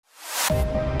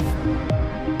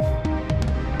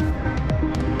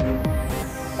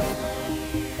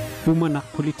Nunaata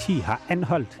politi har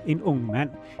anholdt en ung mand,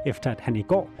 efter at han i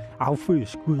går affyrede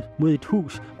skud mod et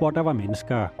hus, hvor der var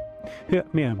mennesker. Hør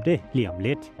mere om det lige om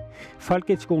lidt.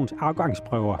 Folkeskolens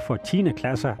afgangsprøver for 10.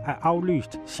 klasser er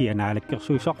aflyst, siger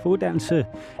naalakkersuisoq for uddannelse,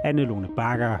 Anne-Lone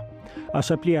Bakker. Og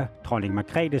så bliver dronning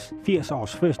Margrethes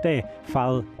 80-års fødselsdag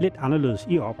fejret lidt anderledes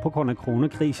i år på grund af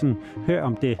coronakrisen. Hør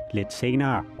om det lidt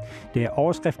senere. Det er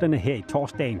overskrifterne her i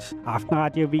torsdagens Aften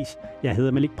Radioavis. Jeg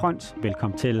hedder Malik Brøns.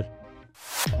 Velkommen til.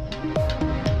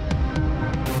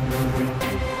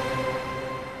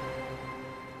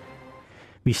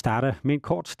 Vi starter med en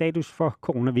kort status for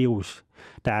coronavirus.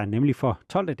 Der er nemlig for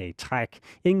 12. dag træk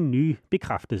ingen nye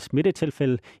bekræftede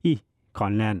smittetilfælde i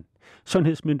Grønland.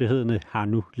 Sundhedsmyndighederne har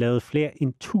nu lavet flere end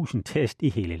 1000 test i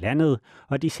hele landet,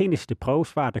 og de seneste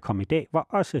prøvesvar, der kom i dag, var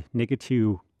også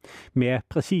negative. Mere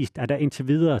præcist er der indtil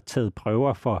videre taget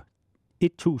prøver for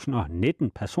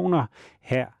 1019 personer.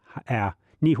 Her er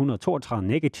 932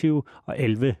 negative og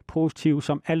 11 positive,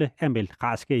 som alle er meldt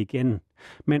raske igen.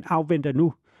 Men afventer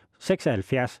nu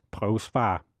 76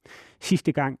 prøvesvar.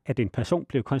 Sidste gang, at en person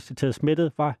blev konstateret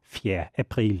smittet, var 4.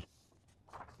 april.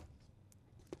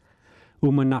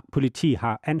 Nunaata politi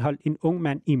har anholdt en ung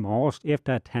mand i morges,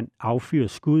 efter at han affyrede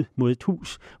skud mod et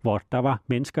hus, hvor der var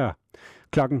mennesker.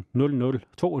 Klokken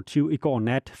 00:22 i går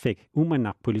nat fik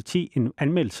Nunaata politi en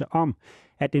anmeldelse om,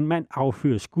 at en mand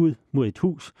affyrede skud mod et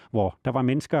hus, hvor der var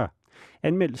mennesker.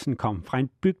 Anmeldelsen kom fra en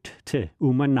bygd til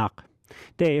Nunaata.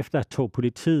 Derefter tog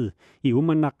politiet i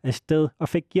Nunaata afsted og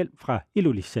fik hjælp fra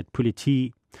Ilulissat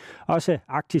politi. Også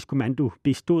Arktisk Kommando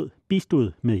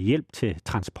bistod med hjælp til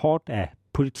transport af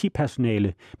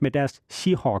politipersonale med deres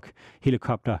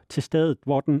Seahawk-helikopter til stedet,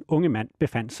 hvor den unge mand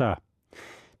befandt sig.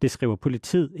 Det skriver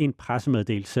politiet i en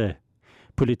pressemeddelelse.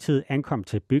 Politiet ankom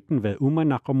til bygden ved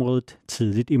Nunaata-området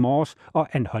tidligt i morges og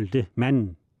anholdte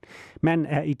manden. Manden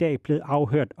er i dag blevet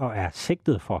afhørt og er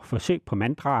sigtet for forsøg på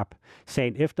manddrab.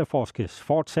 Sagen efterforskes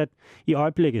fortsat. I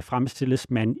øjeblikket fremstilles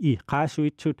manden i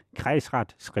Qaasuitsuut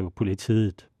kredsret, skriver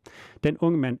politiet. Den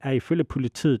unge mand er ifølge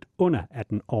politiet under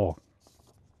 18 år.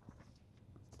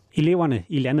 Eleverne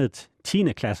i landets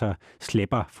 10. klasser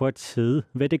slipper for at sidde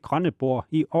ved det grønne bord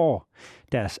i år.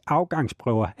 Deres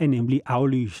afgangsprøver er nemlig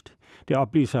aflyst. Det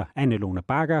oplyser Anne-Lone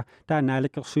Bakker, der er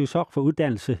naalakkersuisoq for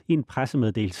uddannelse, i en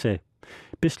pressemeddelelse.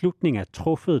 Beslutningen er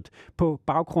truffet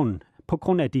på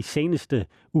grund af de seneste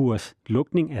ugers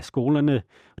lukning af skolerne,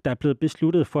 der er blevet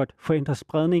besluttet for at forhindre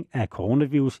spredning af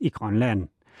coronavirus i Grønland.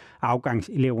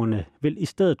 Afgangseleverne vil i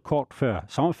stedet kort før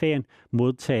sommerferien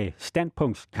modtage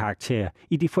standpunktskarakterer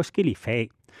i de forskellige fag,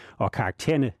 og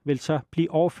karaktererne vil så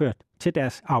blive overført til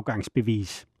deres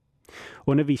afgangsbevis.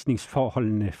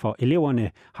 Undervisningsforholdene for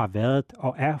eleverne har været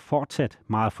og er fortsat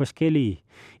meget forskellige.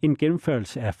 En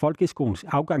gennemførelse af folkeskolens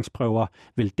afgangsprøver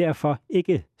vil derfor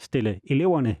ikke stille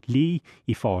eleverne lige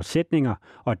i forudsætninger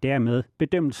og dermed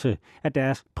bedømmelse af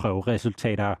deres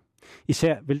prøveresultater.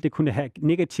 Især vil det kunne have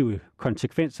negative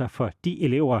konsekvenser for de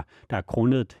elever, der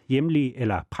grundet hjemlige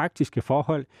eller praktiske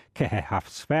forhold kan have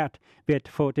haft svært ved at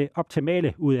få det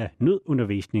optimale ud af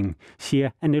nødundervisningen, siger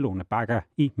Anne-Lone Bakker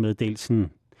i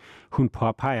meddelelsen. Hun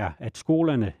påpeger, at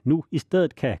skolerne nu i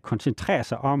stedet kan koncentrere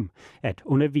sig om at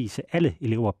undervise alle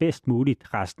elever bedst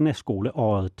muligt resten af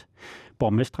skoleåret.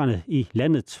 Borgmestrene i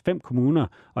landets 5 kommuner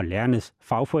og lærernes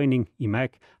fagforening i MAG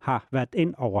har været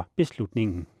ind over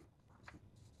beslutningen.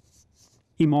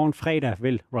 I morgen fredag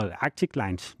vil Royal Arctic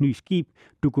Lines nye skib,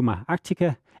 Dukuma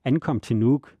Arctica, ankomme til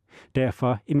Nuuk.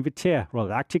 Derfor inviterer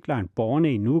Royal Arctic Line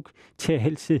borgerne i Nuuk til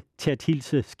at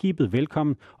hilse skibet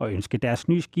velkommen og ønske deres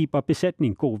nye skib og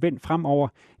besætning god vind fremover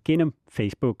gennem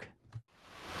Facebook.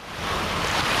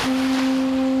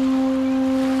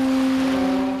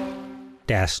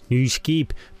 Deres nye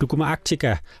skib, Dukuma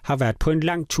Arctica, har været på en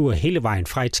lang tur hele vejen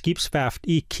fra et skibsværft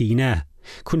i Kina.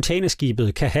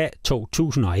 Containerskibet kan have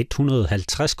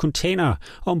 2.150 containere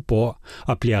ombord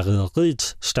og bliver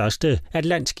rederiets største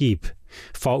atlantskib.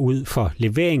 Forud for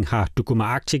levering har Dukuma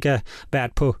Arctica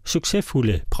været på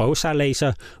succesfulde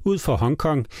prøvesejladser ud for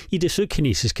Hongkong i det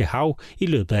sydkinesiske hav i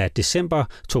løbet af december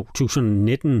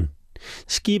 2019.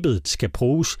 Skibet skal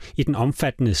bruges i den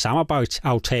omfattende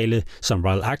samarbejdsaftale, som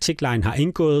Royal Arctic Line har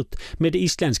indgået med det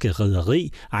islandske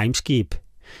rederi Eimskib.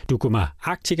 Dukuma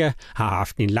Arctica har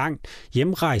haft en lang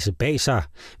hjemrejse bag sig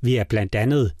via blandt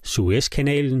andet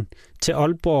Suezkanalen til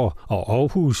Aalborg og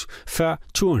Aarhus, før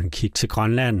turen gik til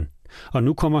Grønland. Og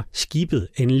nu kommer skibet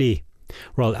endelig.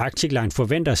 Royal Arctic Line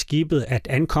forventer skibet at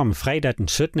ankomme fredag den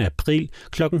 17. april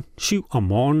kl. 7 om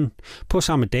morgenen. På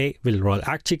samme dag vil Royal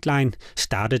Arctic Line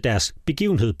starte deres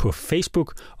begivenhed på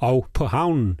Facebook og på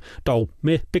havnen, dog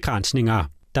med begrænsninger.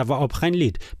 Der var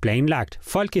oprindeligt planlagt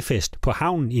folkefest på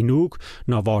havnen i Nuuk,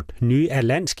 når vort nye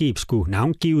landskib skulle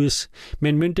navngives,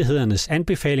 men myndighedernes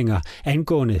anbefalinger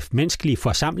angående menneskelige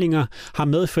forsamlinger har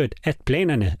medført, at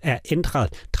planerne er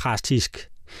ændret drastisk.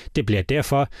 Det bliver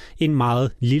derfor en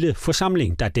meget lille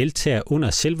forsamling, der deltager under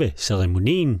selve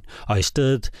ceremonien, og i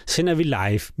stedet sender vi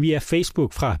live via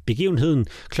Facebook fra begivenheden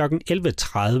kl. 11.30,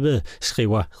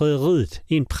 skriver rederiet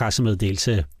i en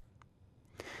pressemeddelelse.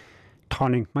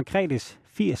 Dronning Margrethes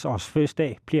 80-års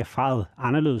fødselsdag bliver fejret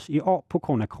anderledes i år på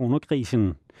grund af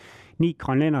coronakrisen. 9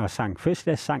 grønlændere sang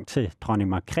fødselsdagssang til dronning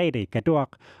Margrethe Gador,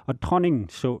 og dronningen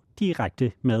så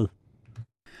direkte med.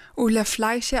 Ulla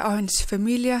Fleischer og hans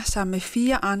familie sammen med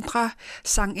 4 andre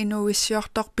sang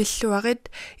Inuitsiortor Pilluarit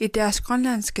i deres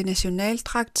grønlandske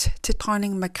nationaldragt til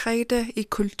dronning Margrethe i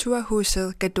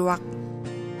kulturhuset Gador.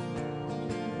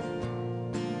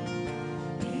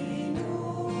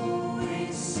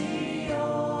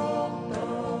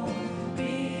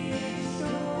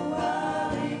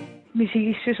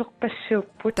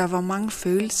 Der var mange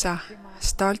følelser,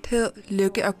 stolthed,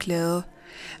 lykke og glæde.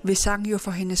 Vi sang jo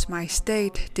for hendes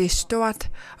majestæt, det er stort,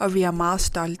 og vi er meget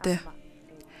stolte,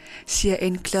 siger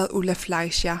en glad Ulla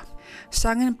Fleischer.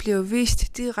 Sangen blev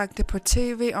vist direkte på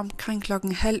tv omkring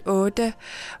 7:30,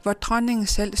 hvor dronningen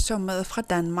selv så med fra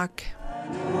Danmark.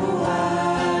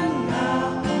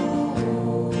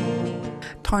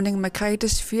 Dronning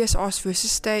Margrethes 80-års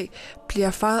fødselsdag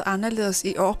bliver fejret anderledes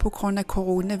i år på grund af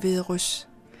coronavirus.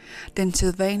 Den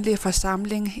sædvanlige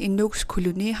forsamling i Nuuks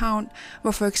kolonihavn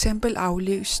var for eksempel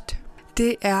aflyst.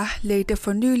 Det ledte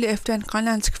for nylig efter en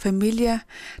grønlandsk familie,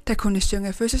 der kunne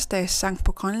synge fødselsdagssang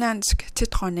på grønlandsk til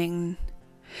dronningen.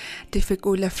 Det fik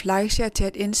Ulla Fleischer til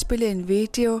at indspille en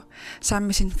video sammen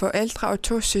med sine forældre og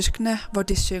 2 søskende, hvor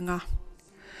de synger.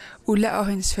 Ulla og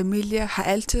hendes familie har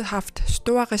altid haft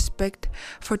stor respekt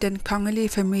for den kongelige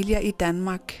familie i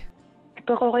Danmark.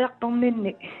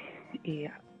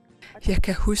 Jeg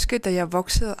kan huske, da jeg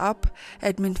voksede op,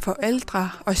 at mine forældre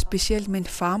og specielt min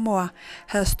farmor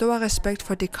havde stor respekt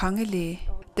for det kongelige.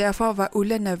 Derfor var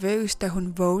Ulla nervøs, da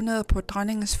hun vågnede på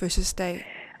dronningens fødselsdag.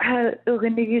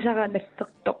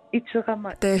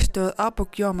 Da jeg stod op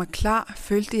og gjorde mig klar,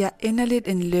 følte jeg inderligt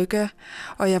en lykke,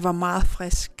 og jeg var meget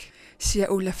frisk, siger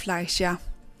Ulla Fleischer.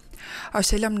 Og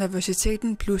selvom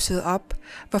nervøsiteten blussede op,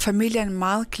 var familien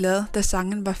meget glad, da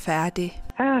sangen var færdig.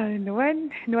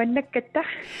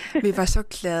 Vi var så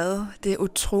glade, det er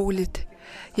utroligt.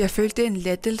 Jeg følte en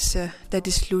lettelse, da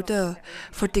det sluttede,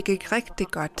 for det gik rigtig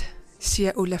godt,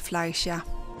 siger Ulla Fleischer.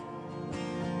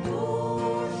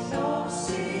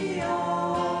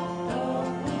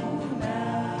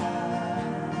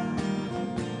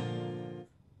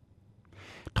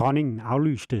 Dronningen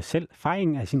aflyste selv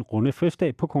fejringen af sin runde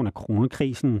fødselsdag på grund af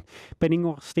coronakrisen.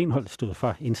 Benninger Stenholt stod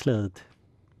for indslaget.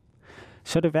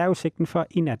 Så det vejrudsigten for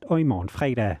i nat og i morgen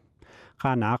fredag.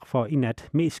 Ranar for i nat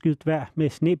mest skyet vejr med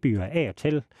snebyer af og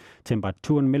til.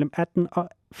 Temperaturen mellem 18 og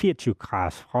 24 grader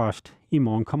frost. I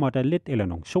morgen kommer der lidt eller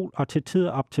nogen sol og til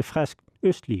tider op til frisk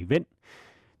østlig vind.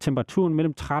 Temperaturen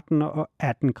mellem 13 og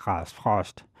 18 grader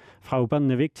frost. Fra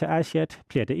Ubanevik til Asiat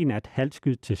bliver det i nat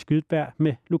halvskyet til skydvejr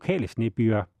med lokale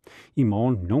snebyer. I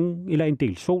morgen nogen eller en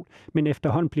del sol, men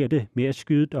efterhånden bliver det mere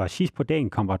skyet, og sidst på dagen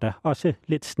kommer der også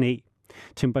lidt sne.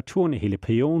 Temperaturen i hele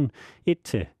perioden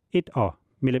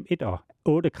mellem 1 og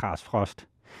 8 grader frost.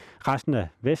 Resten af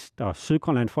Vest- og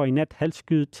Sydgrønland får i nat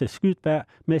halvskyet til skydvejr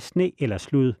med sne eller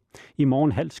slud. I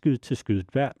morgen halvskyet til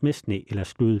skydvejr med sne eller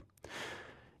slud.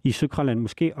 I Sydgrønland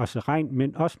måske også regn,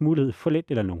 men også mulighed for lidt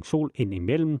eller nogen sol ind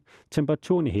imellem.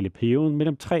 Temperaturen i hele perioden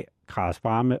mellem 3 grader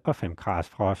varme og 5 grader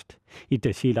frost. I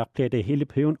Tasiilaq bliver det hele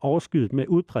perioden overskyet med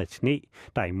udbredt sne,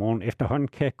 der i morgen efterhånden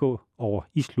kan gå over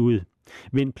i slud.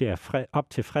 Vind bliver op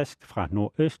til frisk fra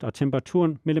nordøst, og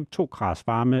temperaturen mellem 2 grader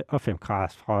varme og 5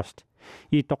 grader frost.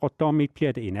 I Dormit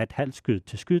bliver det i nat halvskyet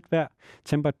til skydvejr.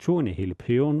 Temperaturen i hele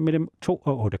perioden mellem 2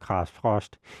 og 8 grader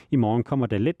frost. I morgen kommer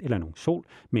der lidt eller nogen sol,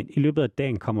 men i løbet af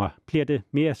dagen bliver det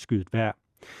mere skyet vejr.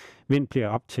 Vind bliver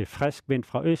op til frisk vind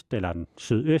fra øst eller den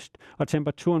sydøst, og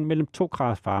temperaturen mellem 2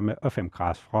 grader varme og 5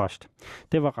 grader frost.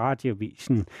 Det var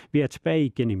Radioavisen. Vi er tilbage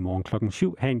igen i morgen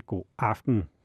 7:00. Ha' en god aften.